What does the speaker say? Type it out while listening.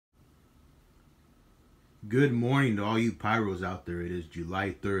Good morning to all you pyros out there. It is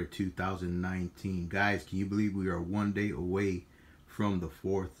July 3rd, 2019. Guys, can you believe we are one day away from the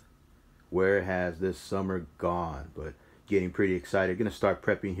 4th? Where has this summer gone? But getting pretty excited. Gonna start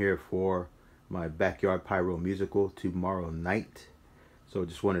prepping here for my backyard pyro musical tomorrow night. So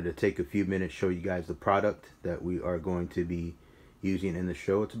just wanted to take a few minutes, show you guys the product that we are going to be using in the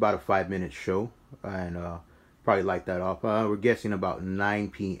show. It's about a 5-minute show, and probably light that off. We're guessing about 9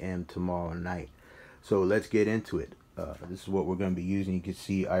 p.m. tomorrow night. So let's get into it. This is what we're going to be using. You can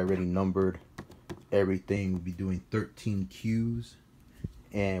see I already numbered everything. We'll be doing 13 cues.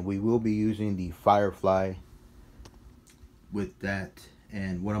 And we will be using the Firefly with that.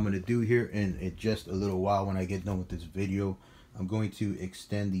 And what I'm going to do here in just a little while when I get done with this video, I'm going to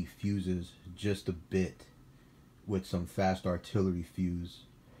extend the fuses just a bit with some fast artillery fuse.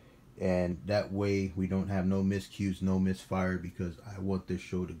 And that way we don't have no miscues, no misfire, because I want this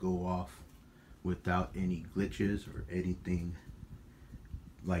show to go off without any glitches or anything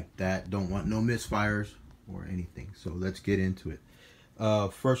like that. Don't want no misfires or anything. So let's get into it.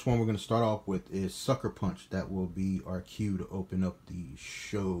 First one we're going to start off with is Sucker Punch. That will be our cue to open up the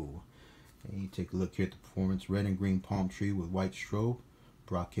show. And you take a look here at the performance. Red and green palm tree with white strobe.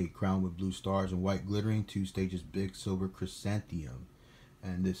 Brocade crown with blue stars and white glittering. 2 stages big silver chrysanthemum.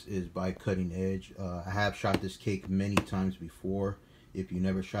 And this is by Cutting Edge. I have shot this cake many times before. If you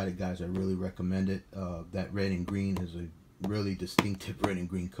never shot it, guys, I really recommend it. That red and green is a really distinctive red and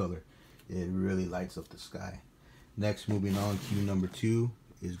green color. It really lights up the sky. Next, moving on, cue number 2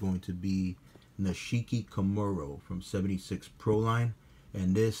 is going to be Nishiki Komuro from 76 Pro line.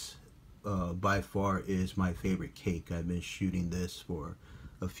 And this, by far, is my favorite cake. I've been shooting this for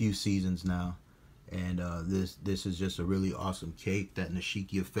a few seasons now. And this is just a really awesome cake. That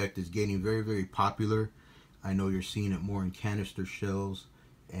Nishiki effect is getting very, very popular. I know you're seeing it more in canister shells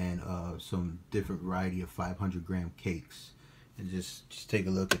and some different variety of 500-gram cakes. And just take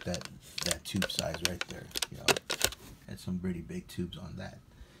a look at that tube size right there. You know, had some pretty big tubes on that.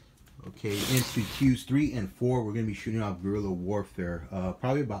 Okay, into cues 3 and 4, we're going to be shooting off guerrilla warfare,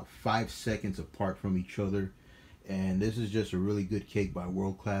 probably about 5 seconds apart from each other. And this is just a really good cake by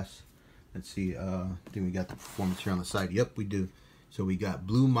World Class. Let's see, I think we got the performance here on the side. Yep, we do. So we got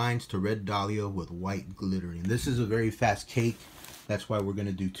Blue Mines to Red Dahlia with white glittering. This is a very fast cake. That's why we're going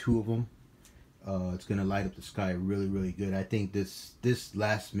to do 2 of them. It's going to light up the sky really, really good. I think this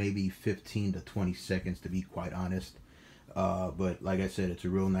lasts maybe 15 to 20 seconds, to be quite honest. But like I said, it's a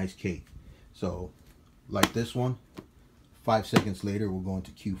real nice cake. So like this one, 5 seconds later, we're going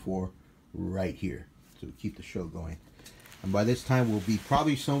to Q4 right here. So we keep the show going. And by this time, we'll be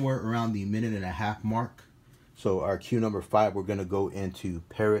probably somewhere around the 1.5-minute mark. So our cue number 5, we're going to go into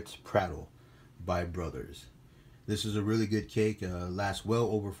Parrot's Prattle by Brothers. This is a really good cake. Lasts well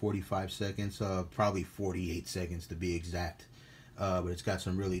over 45 seconds, probably 48 seconds to be exact. But it's got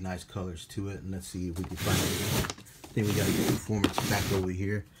some really nice colors to it. And let's see if we can find it. I think we got to get performance back over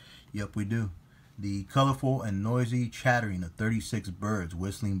here. Yep, we do. The colorful and noisy chattering of 36 birds,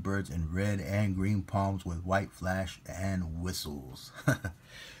 whistling birds in red and green palms with white flash and whistles.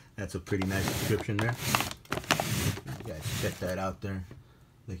 That's a pretty nice description there. You guys check that out there.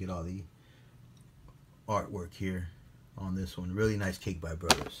 Look at all the artwork here on this one. Really nice cake by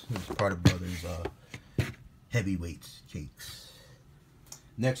Brothers. It's part of Brothers heavyweights cakes.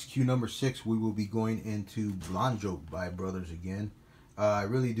 Next, cue number 6, we will be going into Blonde Joke by Brothers again. I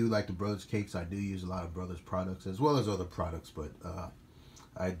really do like the Brothers cakes. I do use a lot of Brothers products as well as other products, but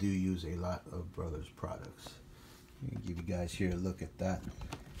I do use a lot of Brothers products. Let me give you guys here a look at that.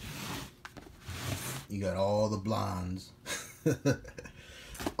 You got all the blondes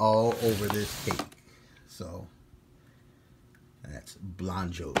all over this cake. So that's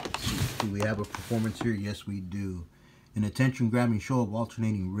Blonde Joke. Do we have a performance here? Yes, we do. An attention-grabbing show of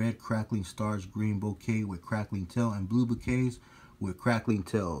alternating red crackling stars, green bouquet with crackling tail, and blue bouquets with crackling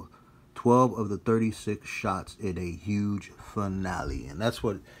tail. 12 of the 36 shots in a huge finale. And that's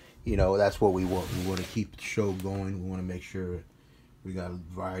what, you know, that's what we want. We want to keep the show going. We want to make sure we got a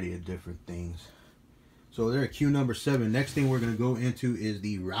variety of different things. So there, cue number 7. Next thing we're going to go into is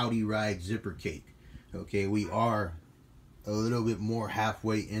the Rowdy Ride Zipper Cake. Okay, we are a little bit more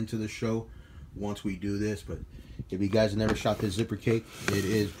halfway into the show once we do this, but if you guys have never shot this zipper cake,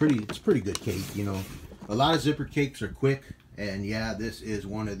 it's pretty good cake. You know, a lot of zipper cakes are quick, and yeah, this is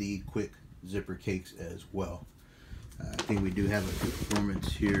one of the quick zipper cakes as well. I think we do have a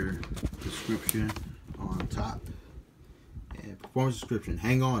performance here description on top. And performance description: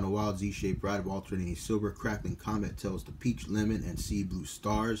 hang on, a wild Z-shaped ride of alternating silver crackling comet tells the peach, lemon, and sea blue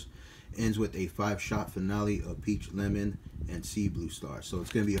stars. ends with a 5-shot finale of peach, lemon, and sea blue star. So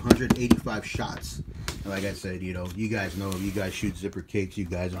it's going to be 185 shots. And like I said, you know, you guys know, if you guys shoot zipper cakes, you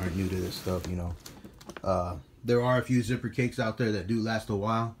guys aren't new to this stuff, you know. There are a few zipper cakes out there that do last a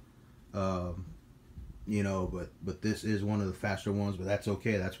while, you know, but this is one of the faster ones, but that's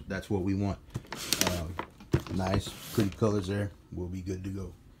okay. That's what we want. Nice, pretty colors there. We'll be good to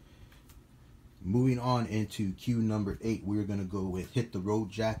go. Moving on into cue number 8, we're going to go with Hit the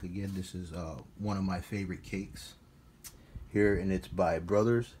Road Jack. Again, this is one of my favorite cakes here, and it's by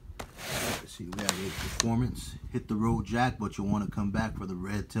Brothers. Let's see, we have a performance. Hit the Road Jack, but you'll want to come back for the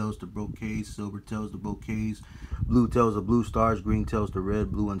red tails to bouquets, silver tails to bouquets, blue tails to blue stars, green tails to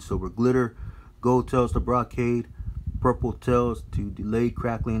red, blue and silver glitter, gold tails to brocade, purple tails to delayed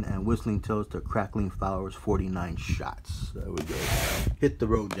crackling, and whistling tails to crackling flowers. 49 shots. There we go. Hit the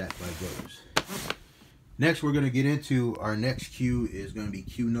Road Jack by Brothers. Next, we're going to get into our next cue is going to be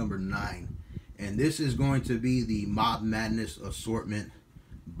cue number 9. And this is going to be the Mob Madness assortment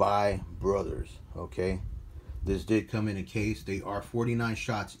by Brothers. Okay. This did come in a case. They are 49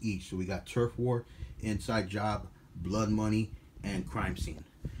 shots each. So we got Turf War, Inside Job, Blood Money, and Crime Scene.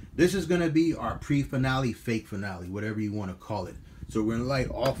 This is going to be our pre-finale, fake finale, whatever you want to call it. So we're going to light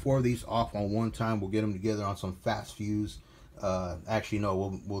all 4 of these off on one time. We'll get them together on some fast fuse. Actually,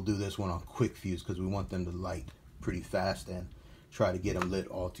 no, we'll do this one on quick fuse because we want them to light pretty fast and try to get them lit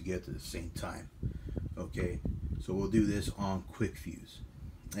all together at the same time. Okay, so we'll do this on quick fuse.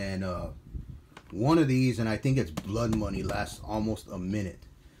 And one of these, and I think it's Blood Money, lasts almost a minute.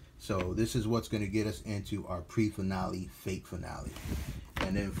 So this is what's going to get us into our pre-finale, fake finale.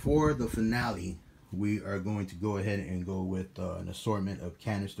 And then for the finale, we are going to go ahead and go with an assortment of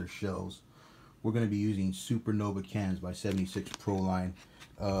canister shells. We're going to be using Supernova cans by 76 Pro line.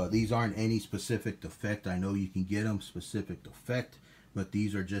 These aren't any specific defect. I know you can get them specific defect, but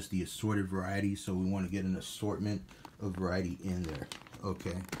these are just the assorted varieties. So we want to get an assortment of variety in there.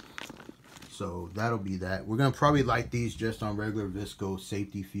 Okay. So that'll be that. We're going to probably light these just on regular Visco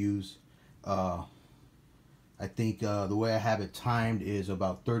safety fuse. I think the way I have it timed is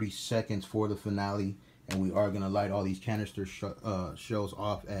about 30 seconds for the finale. And we are going to light all these canister shells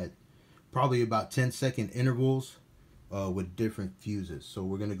off at probably about 10-second intervals with different fuses. So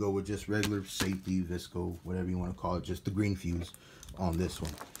we're going to go with just regular safety, Visco, whatever you want to call it, just the green fuse on this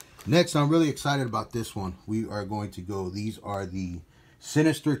one. Next, I'm really excited about this one. We are going to go, these are the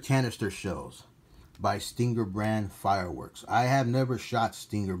Sinister Canister Shells by Stinger brand Fireworks. I have never shot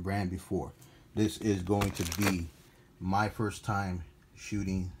Stinger brand before. This is going to be my first time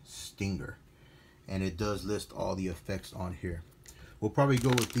shooting Stinger. And it does list all the effects on here. We'll probably go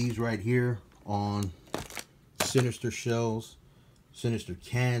with these right here on Sinister Shells, Sinister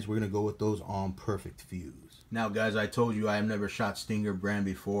Cans. We're going to go with those on Perfect Fuse. Now, guys, I told you I have never shot Stinger brand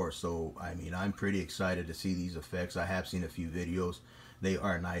before. So, I mean, I'm pretty excited to see these effects. I have seen a few videos. They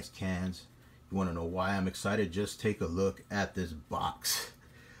are nice cans. You want to know why I'm excited? Just take a look at this box.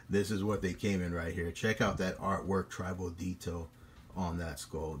 This is what they came in right here. Check out that artwork, tribal detail on that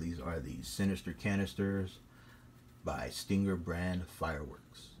skull. These are the Sinister Canisters by Stinger brand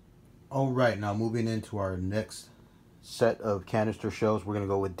Fireworks. Alright, now moving into our next set of canister shells, we're going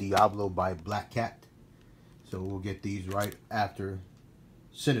to go with Diablo by Black Cat. So we'll get these right after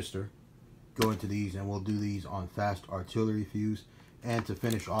Sinister. Go into these and we'll do these on fast artillery fuse. And to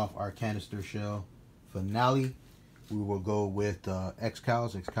finish off our canister shell finale, we will go with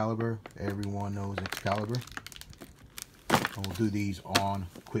Excalibur. Everyone knows Excalibur. And we'll do these on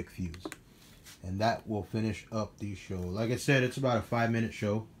quick fuse. And that will finish up the show. Like I said, it's about a 5-minute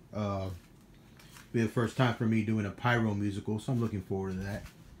show. Be the first time for me doing a pyro musical, so I'm looking forward to that.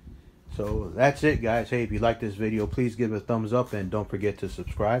 So that's it, guys. Hey, if you like this video, please give it a thumbs up and don't forget to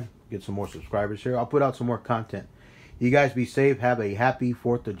subscribe. Get some more subscribers here. I'll put out some more content. You guys be safe. Have a happy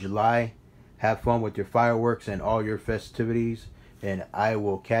 4th of July. Have fun with your fireworks and all your festivities. And I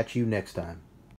will catch you next time.